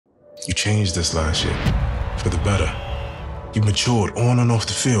You changed this last year for the better. You matured on and off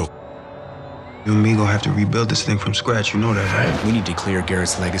the field. You and me gonna have to rebuild this thing from scratch, you know that, right? We need to clear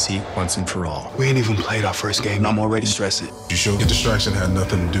Garrett's legacy once and for all. We ain't even played our first game, and I'm already stressing. You sure your distraction had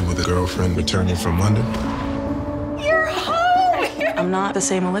nothing to do with a girlfriend returning from London? You're home! I'm not the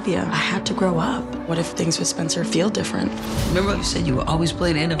same Olivia. I had to grow up. What if things with Spencer feel different? Remember you said you would always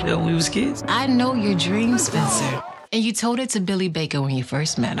play the NFL when we was kids? I know your dream, Spencer. And you told it to Billy Baker when you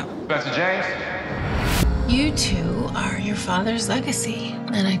first met him. Spencer James? You two are your father's legacy,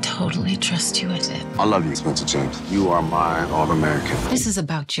 and I totally trust you with it. I love you, Spencer James. You are my All-American. This is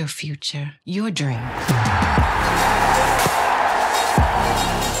about your future, your dream.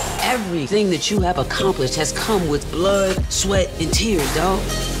 Everything that you have accomplished has come with blood, sweat, and tears, dog.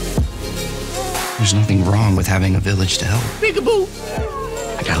 There's nothing wrong with having a village to help. Peekaboo!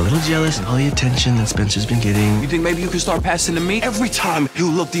 I got a little jealous of all the attention that Spencer's been getting. You think maybe you can start passing to me? Every time you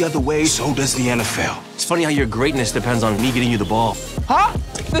look the other way, so does the NFL. It's funny how your greatness depends on me getting you the ball. Huh?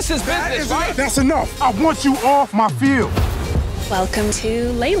 This is business, right? That's enough. I want you off my field. Welcome to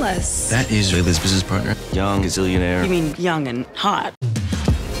Layla's. That is Layla's business partner. Young, gazillionaire. You mean young and hot?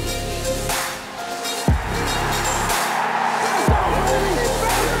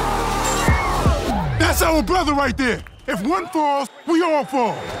 That's our brother right there. If one falls, we all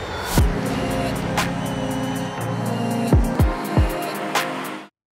fall.